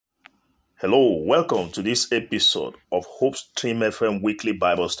Hello, welcome to this episode of Hope Stream FM Weekly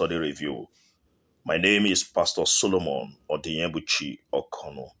Bible Study Review. My name is Pastor Solomon Odiyebuchi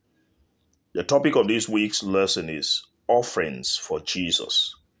Okono. The topic of this week's lesson is Offerings for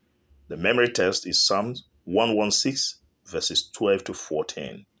Jesus. The memory text is Psalm 116, verses 12 to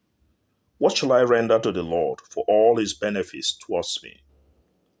 14. What shall I render to the Lord for all his benefits towards me?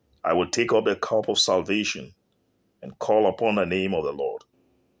 I will take up the cup of salvation and call upon the name of the Lord.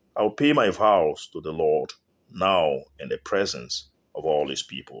 I will pay my vows to the Lord now in the presence of all his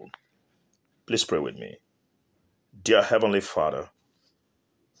people. Please pray with me. Dear Heavenly Father,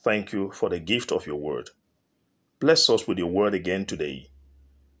 thank you for the gift of your word. Bless us with your word again today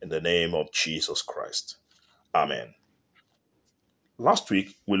in the name of Jesus Christ. Amen. Last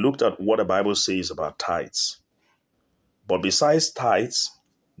week, we looked at what the Bible says about tithes. But besides tithes,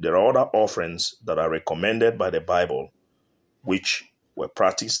 there are other offerings that are recommended by the Bible which were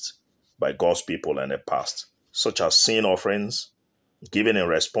practiced by God's people in the past, such as sin offerings, given in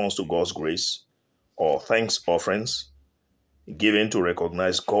response to God's grace, or thanks offerings, given to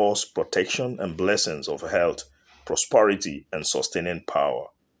recognize God's protection and blessings of health, prosperity, and sustaining power,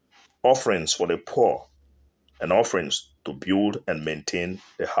 offerings for the poor, and offerings to build and maintain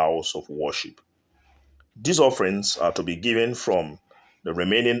the house of worship. These offerings are to be given from the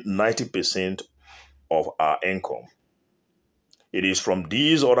remaining 90% of our income. It is from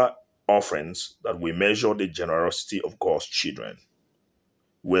these other offerings that we measure the generosity of God's children.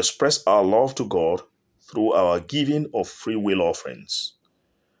 We express our love to God through our giving of free will offerings.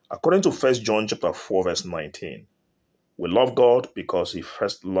 According to 1 John chapter 4, verse 19, we love God because he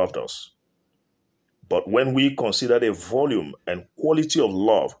first loved us. But when we consider the volume and quality of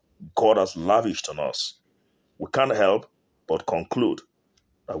love God has lavished on us, we can't help but conclude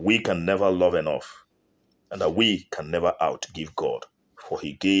that we can never love enough and that we can never outgive God, for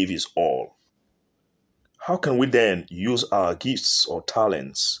he gave his all. How can we then use our gifts or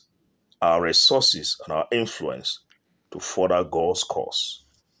talents, our resources, and our influence to further God's cause?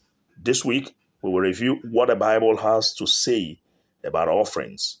 This week, we will review what the Bible has to say about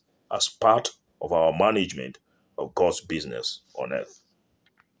offerings as part of our management of God's business on earth.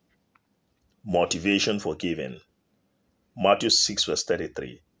 Motivation for giving. Matthew 6, verse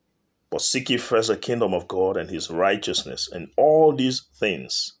 33. But seek ye first the kingdom of God and his righteousness, and all these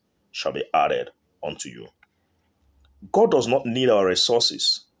things shall be added unto you. God does not need our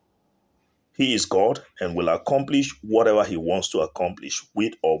resources. He is God and will accomplish whatever he wants to accomplish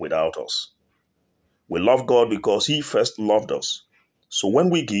with or without us. We love God because he first loved us. So when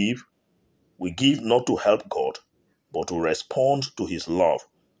we give not to help God, but to respond to his love,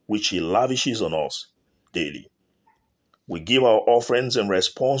 which he lavishes on us daily. We give our offerings in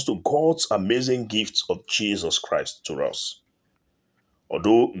response to God's amazing gifts of Jesus Christ to us.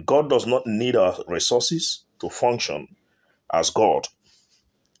 Although God does not need our resources to function as God,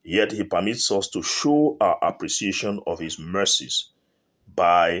 yet he permits us to show our appreciation of his mercies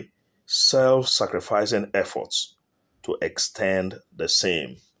by self-sacrificing efforts to extend the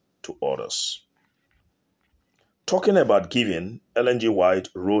same to others. Talking about giving, Ellen G. White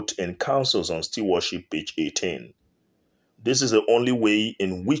wrote in Counsels on Stewardship, page 18, "This is the only way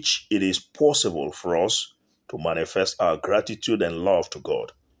in which it is possible for us to manifest our gratitude and love to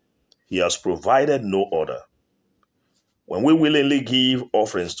God. He has provided no other. When we willingly give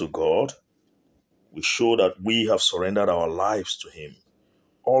offerings to God, we show that we have surrendered our lives to him.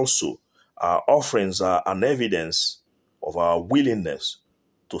 Also, our offerings are an evidence of our willingness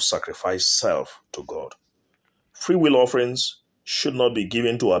to sacrifice self to God. Free will offerings should not be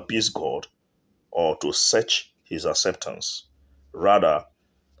given to appease God or to search his acceptance. Rather,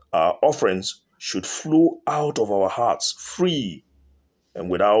 our offerings should flow out of our hearts free and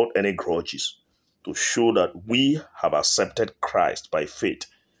without any grudges to show that we have accepted Christ by faith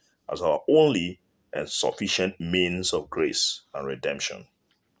as our only and sufficient means of grace and redemption."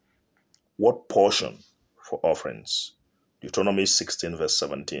 What portion for offerings? Deuteronomy 16, verse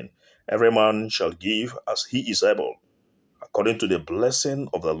 17. "Every man shall give as he is able, according to the blessing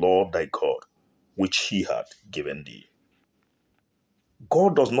of the Lord thy God, which he hath given thee."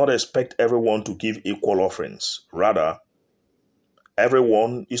 God does not expect everyone to give equal offerings. Rather,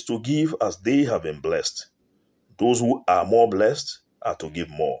 everyone is to give as they have been blessed. Those who are more blessed are to give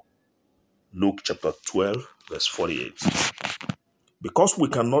more. Luke chapter 12, verse 48. Because we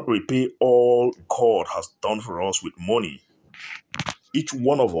cannot repay all God has done for us with money, each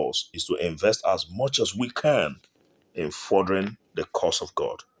one of us is to invest as much as we can in furthering the cause of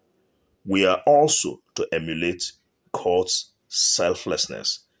God. We are also to emulate God's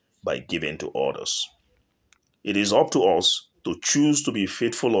selflessness by giving to others. It is up to us to choose to be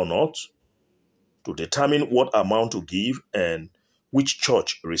faithful or not, to determine what amount to give and which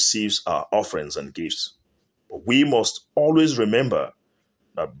church receives our offerings and gifts. But we must always remember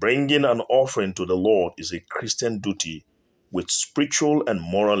that bringing an offering to the Lord is a Christian duty with spiritual and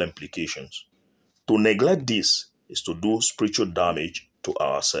moral implications. To neglect this is to do spiritual damage to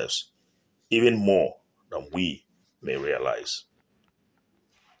ourselves, even more than we may realize.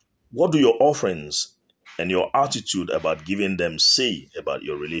 What do your offerings and your attitude about giving them say about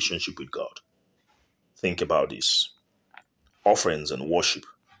your relationship with God? Think about this. Offerings and worship.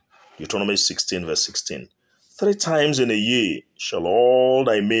 Deuteronomy 16 verse 16. 3 times in a year shall all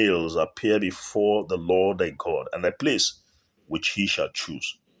thy males appear before the Lord thy God, and thy place which he shall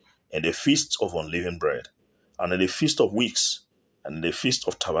choose, in the feast of unleavened bread, and in the feast of weeks, and in the feast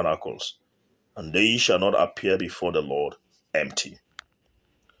of tabernacles, and they shall not appear before the Lord empty.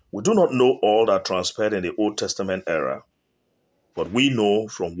 We do not know all that transpired in the Old Testament era, but we know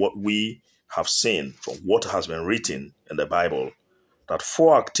from what we have seen, from what has been written in the Bible, that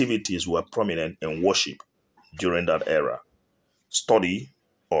 4 activities were prominent in worship during that era: study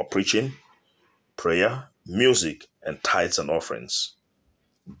or preaching, prayer, music, and tithes and offerings.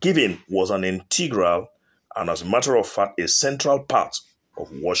 Giving was an integral and, as a matter of fact, a central part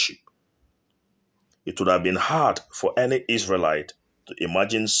of worship. It would have been hard for any Israelite to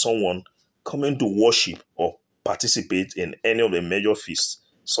imagine someone coming to worship or participate in any of the major feasts,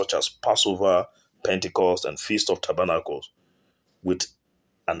 such as Passover, Pentecost, and Feast of Tabernacles, with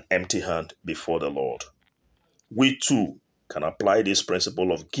an empty hand before the Lord. We too can apply this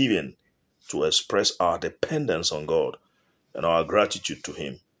principle of giving to express our dependence on God and our gratitude to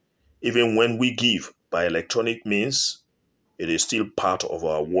Him. Even when we give by electronic means, it is still part of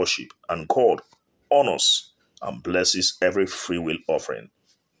our worship, and God honors and blesses every free will offering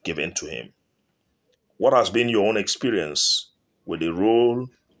given to Him. What has been your own experience with the role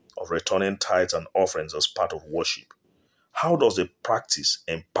of returning tithes and offerings as part of worship? How does the practice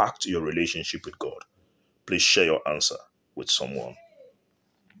impact your relationship with God? Please share your answer with someone.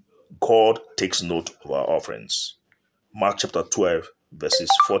 God takes note of our offerings. Mark chapter 12, verses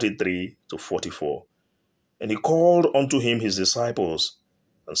 43 to 44. And he called unto him his disciples,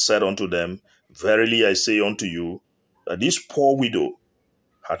 and said unto them, Verily I say unto you, that this poor widow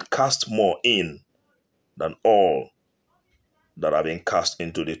had cast more in than all that have been cast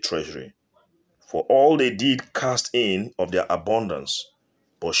into the treasury. For all they did cast in of their abundance,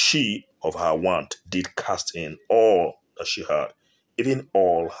 but she of her want did cast in all that she had, even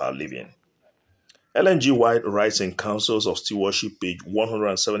all her living. Ellen G. White writes in Counsels of Stewardship, page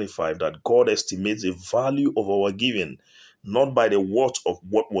 175, that God estimates the value of our giving not by the worth of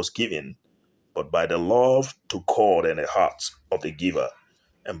what was given, but by the love to God and the heart of the giver,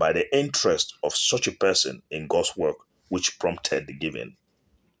 and by the interest of such a person in God's work which prompted the giving.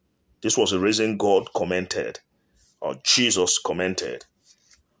 This was the reason God commented, or Jesus commented,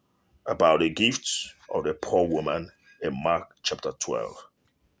 about the gift of the poor woman in Mark chapter 12.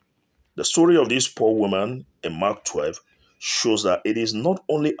 The story of this poor woman in Mark 12 shows that it is not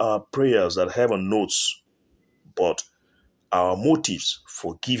only our prayers that heaven notes, but our motives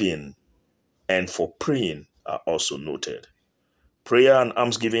for giving and for praying are also noted. Prayer and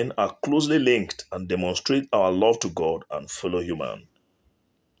almsgiving are closely linked and demonstrate our love to God and fellow human.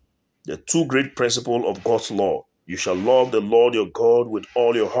 The 2 great principles of God's law: you shall love the Lord your God with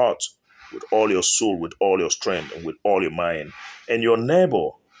all your heart, with all your soul, with all your strength, and with all your mind, and your neighbor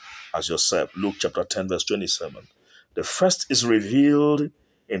as yourself. Luke chapter 10 verse 27. The first is revealed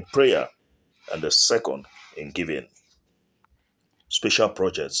in prayer, and the second in giving. Special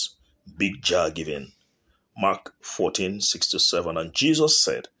projects, big jar giving. Mark 14:6-7. And Jesus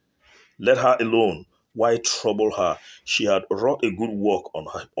said, Let her alone. Why trouble her? She had wrought a good work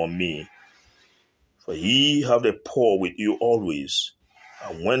on me. For ye have the poor with you always,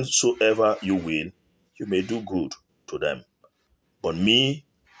 and whensoever you will, you may do good to them. But me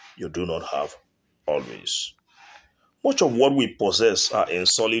you do not have always. Much of what we possess are in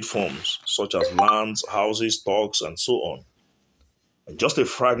solid forms, such as lands, houses, stocks, and so on. And just a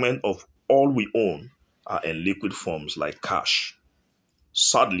fragment of all we own are in liquid forms like cash.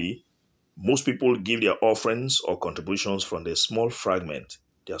 Sadly, most people give their offerings or contributions from their small fragment,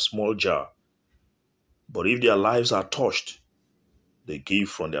 their small jar. But if their lives are touched, they give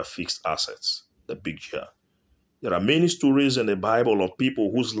from their fixed assets, the big jar. There are many stories in the Bible of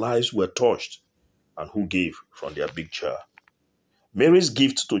people whose lives were touched and who gave from their big jar. Mary's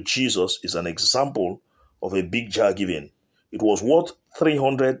gift to Jesus is an example of a big jar giving. It was worth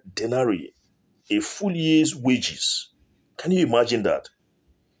 300 denarii, a full year's wages. Can you imagine that?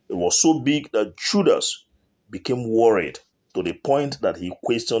 It was so big that Judas became worried to the point that he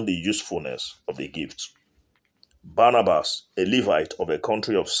questioned the usefulness of the gift. Barnabas, a Levite of the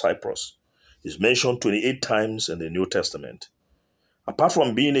country of Cyprus, is mentioned 28 times in the New Testament. Apart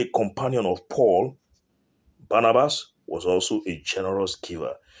from being a companion of Paul, Barnabas was also a generous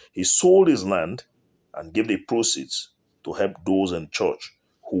giver. He sold his land and gave the proceeds to help those in church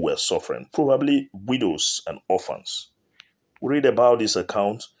who were suffering, probably widows and orphans. We read about this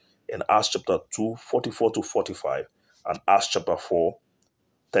account in Acts chapter 2, 44 to 45, and Acts chapter 4,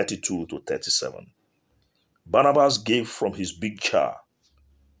 32 to 37. Barnabas gave from his big jar.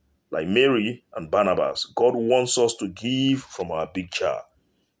 Like Mary and Barnabas, God wants us to give from our big jar.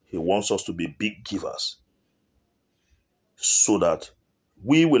 He wants us to be big givers so that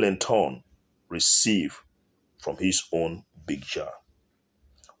we will in turn receive from his own big jar.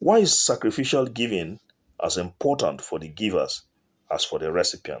 Why is sacrificial giving as important for the givers as for the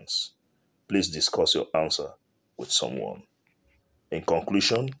recipients? Please discuss your answer with someone. In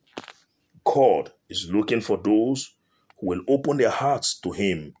conclusion, God is looking for those who will open their hearts to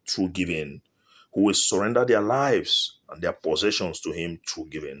him through giving, who will surrender their lives and their possessions to him through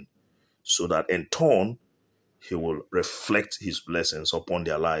giving, so that in turn, he will reflect his blessings upon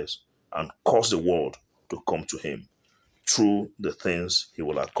their lives and cause the world to come to him through the things he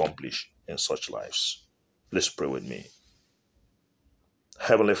will accomplish in such lives. Let's pray with me.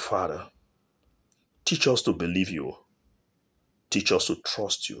 Heavenly Father, teach us to believe you. Teach us to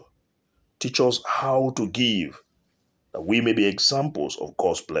trust you. Teach us how to give, that we may be examples of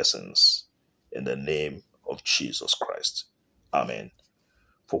God's blessings. In the name of Jesus Christ. Amen.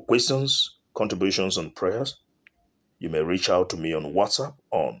 For questions, contributions, and prayers, you may reach out to me on WhatsApp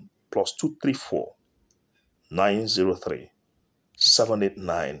on +234 903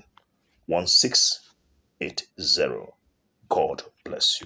 789 1680. God bless you.